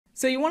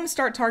So you want to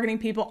start targeting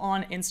people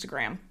on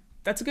Instagram.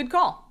 That's a good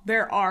call.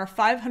 There are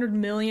 500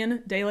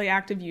 million daily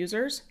active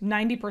users.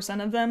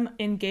 90% of them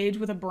engage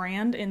with a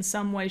brand in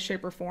some way,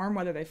 shape, or form,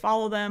 whether they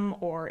follow them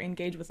or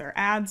engage with their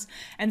ads.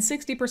 And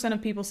 60%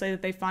 of people say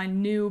that they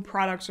find new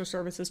products or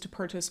services to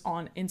purchase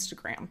on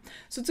Instagram.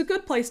 So it's a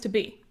good place to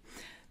be.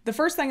 The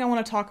first thing I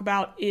want to talk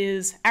about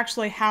is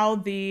actually how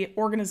the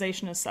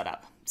organization is set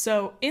up.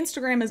 So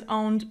Instagram is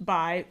owned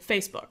by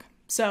Facebook.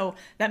 So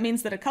that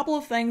means that a couple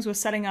of things with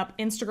setting up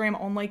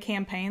Instagram-only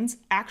campaigns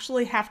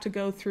actually have to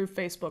go through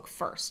Facebook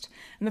first.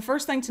 And the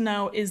first thing to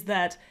know is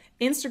that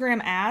Instagram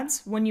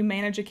ads, when you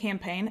manage a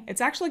campaign, it's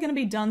actually going to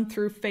be done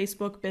through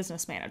Facebook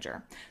Business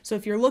Manager. So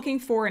if you're looking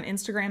for an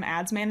Instagram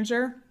ads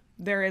manager,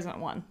 there isn't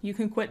one. You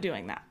can quit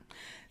doing that.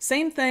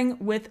 Same thing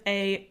with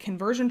a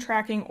conversion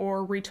tracking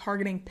or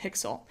retargeting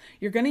pixel.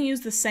 You're going to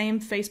use the same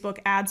Facebook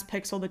ads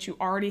pixel that you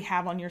already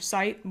have on your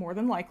site, more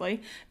than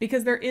likely,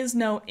 because there is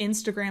no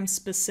Instagram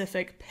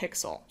specific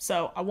pixel.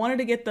 So I wanted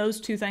to get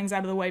those two things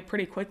out of the way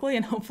pretty quickly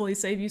and hopefully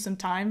save you some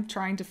time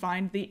trying to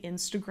find the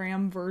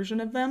Instagram version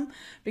of them,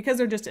 because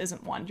there just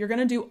isn't one. You're going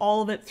to do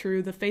all of it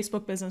through the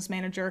Facebook Business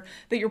Manager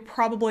that you're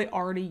probably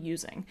already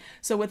using.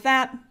 So with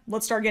that,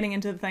 let's start getting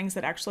into the things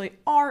that actually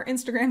are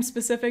Instagram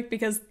specific,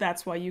 because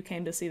that's why you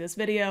came to see this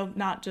video,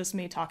 not just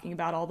me talking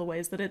about all the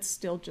ways that it's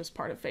still just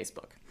part of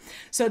Facebook.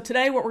 So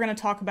today what we're going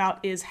to talk about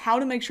is how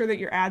to make sure that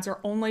your ads are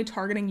only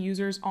targeting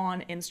users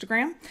on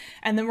Instagram.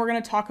 And then we're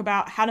going to talk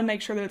about how to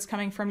make sure that it's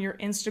coming from your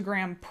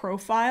Instagram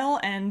profile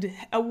and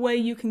a way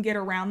you can get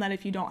around that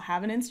if you don't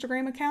have an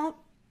Instagram account.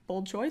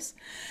 Bold choice.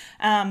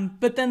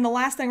 But then the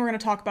last thing we're going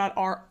to talk about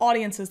are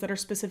audiences that are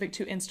specific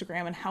to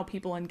Instagram and how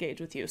people engage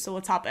with you. So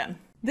let's hop in.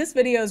 This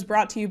video is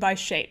brought to you by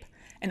Shape,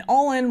 an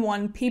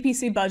all-in-one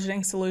PPC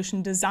budgeting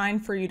solution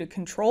designed for you to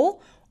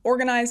control,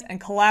 organize,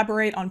 and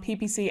collaborate on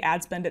PPC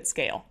ad spend at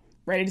scale.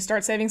 Ready to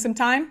start saving some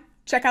time?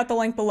 Check out the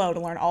link below to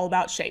learn all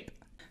about Shape.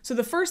 So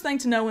the first thing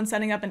to know when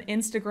setting up an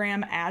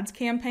Instagram ads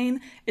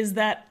campaign is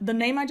that the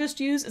name I just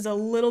used is a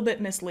little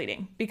bit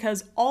misleading,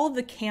 because all of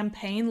the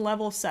campaign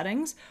level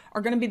settings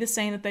are going to be the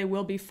same that they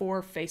will be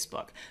for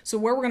Facebook. So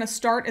where we're going to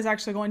start is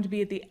actually going to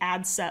be at the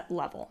ad set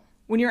level.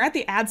 When you're at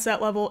the ad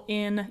set level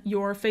in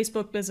your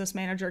Facebook Business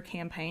Manager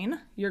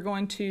campaign, you're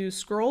going to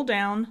scroll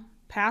down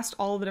past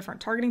all of the different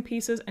targeting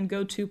pieces and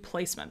go to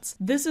placements.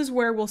 This is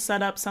where we'll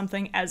set up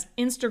something as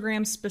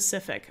Instagram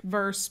specific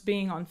versus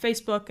being on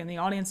Facebook and the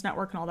audience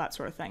network and all that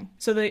sort of thing.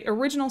 So the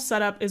original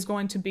setup is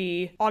going to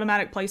be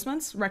automatic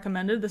placements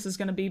recommended. This is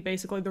going to be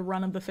basically the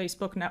run of the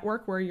Facebook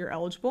network where you're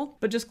eligible,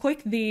 but just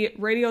click the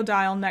radio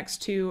dial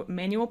next to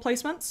manual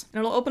placements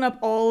and it'll open up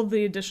all of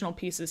the additional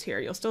pieces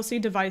here. You'll still see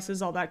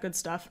devices, all that good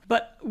stuff.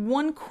 But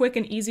one quick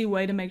and easy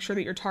way to make sure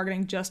that you're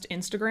targeting just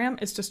Instagram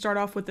is to start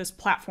off with this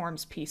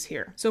platforms piece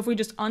here. So if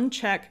we just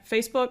uncheck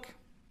Facebook,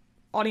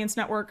 Audience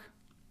Network,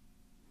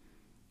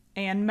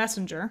 and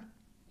Messenger,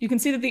 you can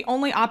see that the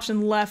only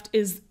option left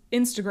is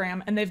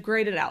Instagram, and they've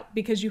grayed it out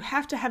because you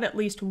have to have at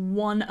least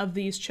one of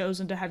these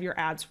chosen to have your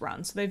ads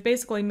run. So they've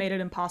basically made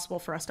it impossible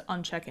for us to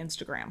uncheck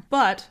Instagram.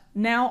 But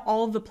now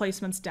all of the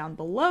placements down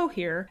below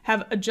here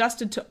have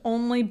adjusted to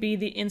only be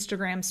the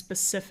Instagram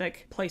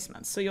specific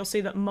placements. So you'll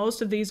see that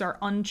most of these are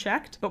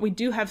unchecked, but we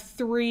do have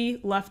 3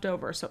 left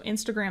over. So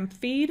Instagram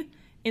Feed,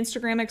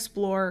 Instagram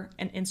Explore,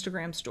 and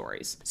Instagram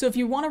Stories. So if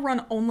you want to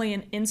run only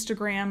an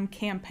Instagram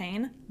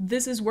campaign,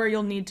 this is where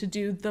you'll need to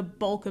do the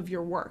bulk of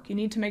your work. You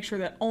need to make sure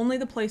that only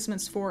the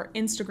placements for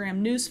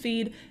Instagram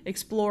Newsfeed,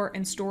 Explore,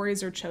 and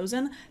Stories are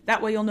chosen.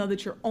 That way you'll know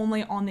that you're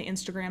only on the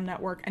Instagram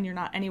network and you're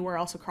not anywhere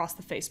else across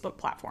the Facebook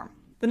platform.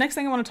 The next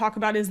thing I want to talk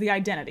about is the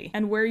identity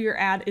and where your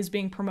ad is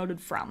being promoted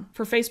from.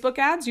 For Facebook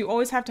ads, you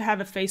always have to have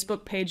a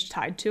Facebook page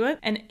tied to it,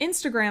 and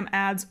Instagram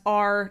ads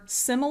are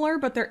similar,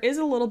 but there is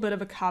a little bit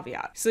of a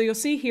caveat. So you'll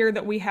see here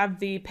that we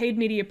have the Paid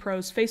Media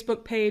Pros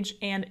Facebook page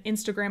and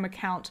Instagram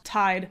account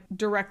tied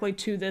directly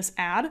to this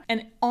ad,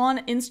 and on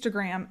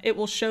Instagram, it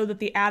will show that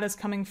the ad is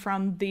coming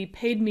from the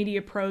Paid Media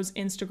Pros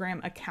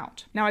Instagram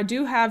account. Now, I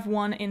do have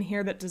one in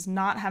here that does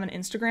not have an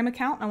Instagram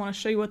account, and I want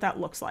to show you what that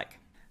looks like.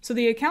 So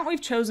the account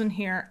we've chosen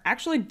here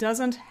actually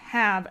doesn't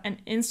have an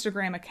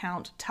Instagram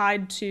account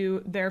tied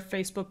to their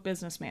Facebook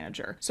Business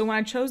Manager. So when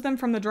I chose them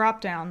from the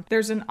dropdown,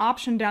 there's an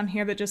option down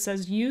here that just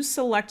says use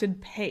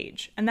selected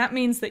page. And that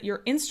means that your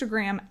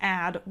Instagram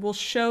ad will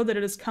show that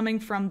it is coming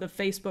from the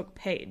Facebook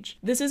page.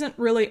 This isn't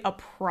really a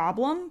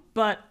problem,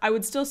 but I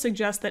would still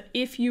suggest that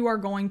if you are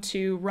going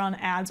to run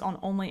ads on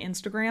only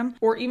Instagram,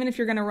 or even if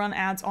you're going to run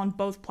ads on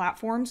both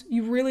platforms,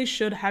 you really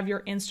should have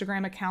your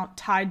Instagram account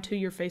tied to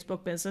your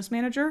Facebook Business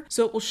Manager,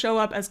 so it will show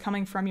up as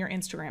coming from your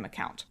Instagram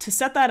account. To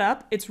set that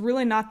up, it's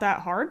really not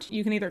that hard.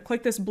 You can either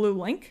click this blue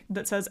link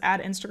that says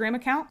add Instagram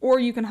account, or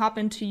you can hop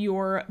into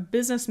your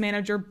Business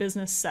Manager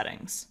business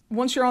settings.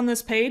 Once you're on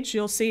this page,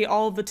 you'll see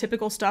all of the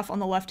typical stuff on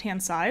the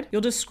left-hand side.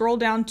 You'll just scroll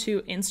down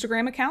to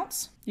Instagram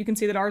accounts, You can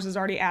see that ours is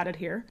already added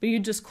here. But you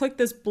just click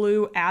this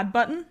blue add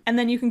button, and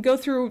then you can go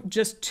through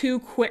just 2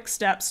 quick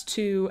steps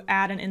to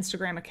add an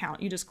Instagram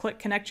account. You just click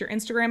connect your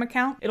Instagram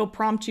account. It'll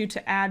prompt you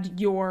to add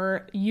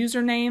your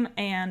username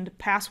and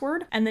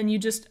password, and then you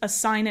just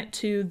assign it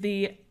to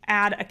the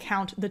ad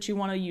account that you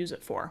want to use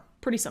it for.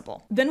 Pretty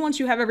simple. Then once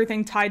you have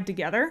everything tied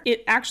together,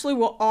 it actually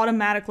will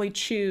automatically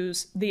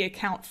choose the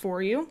account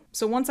for you.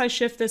 So once I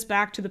shift this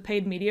back to the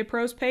Paid Media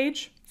Pros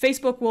page,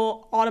 Facebook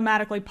will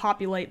automatically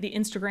populate the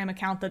Instagram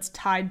account that's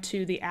tied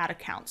to the ad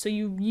account. So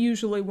you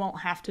usually won't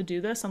have to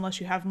do this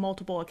unless you have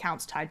multiple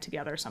accounts tied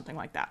together or something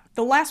like that.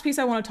 The last piece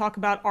I want to talk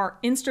about are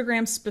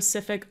Instagram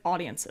specific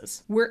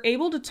audiences. We're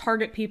able to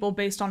target people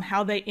based on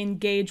how they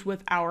engage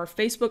with our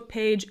Facebook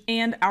page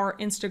and our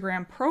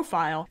Instagram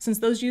profile, since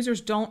those users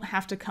don't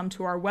have to come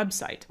to our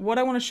website. What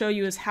I want to show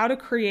you is how to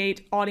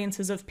create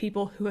audiences of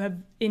people who have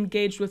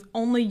engaged with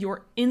only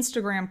your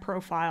Instagram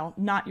profile,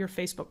 not your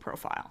Facebook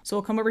profile. So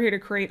we'll come over here to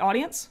create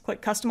audience,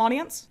 click custom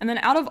audience, and then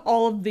out of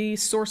all of the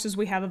sources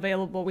we have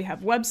available, we have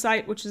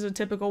website, which is a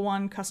typical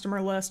one,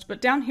 customer list,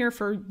 but down here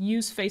for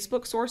use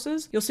Facebook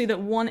sources, you'll see that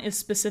one is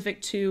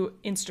specific to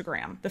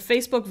Instagram. The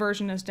Facebook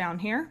version is down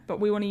here, but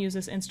we want to use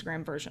this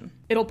Instagram version.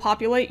 It'll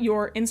populate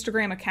your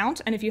Instagram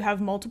account, and if you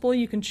have multiple,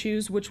 you can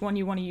choose which one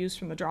you want to use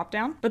from the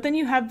dropdown. But then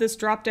you have this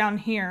dropdown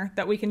here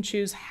that we can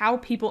choose how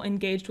people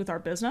engaged with our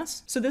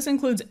business. So this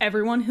includes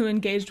everyone who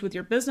engaged with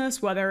your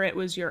business, whether it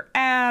was your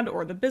ad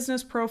or the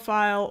business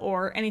profile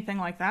or anything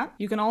like that.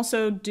 You can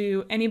also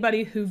do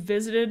anybody who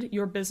visited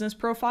your business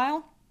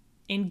profile,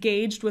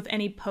 engaged with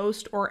any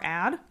post or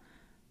ad,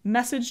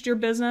 messaged your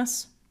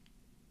business,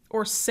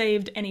 or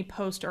saved any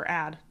post or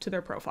ad to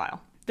their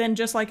profile. Then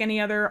just like any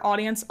other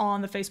audience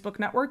on the Facebook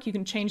network, you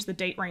can change the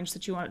date range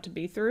that you want it to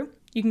be through.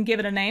 You can give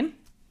it a name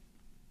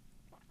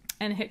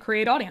and hit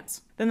create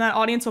audience. Then that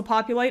audience will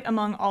populate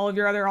among all of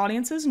your other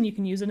audiences, and you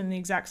can use it in the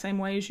exact same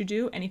way as you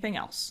do anything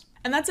else.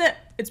 And that's it.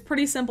 It's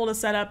pretty simple to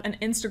set up an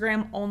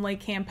Instagram only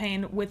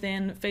campaign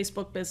within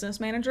Facebook Business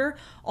Manager.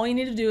 All you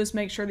need to do is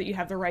make sure that you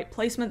have the right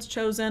placements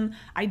chosen.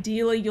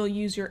 Ideally, you'll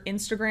use your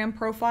Instagram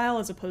profile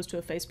as opposed to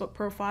a Facebook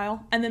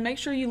profile. And then make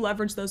sure you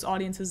leverage those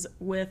audiences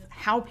with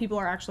how people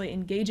are actually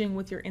engaging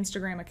with your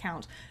Instagram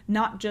account,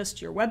 not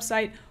just your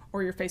website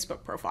or your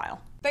Facebook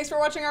profile. Thanks for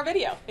watching our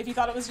video. If you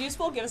thought it was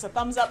useful, give us a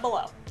thumbs up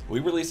below. We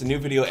release a new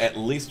video at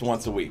least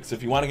once a week, so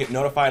if you want to get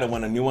notified of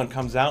when a new one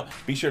comes out,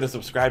 be sure to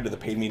subscribe to the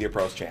Paid Media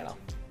Pros channel.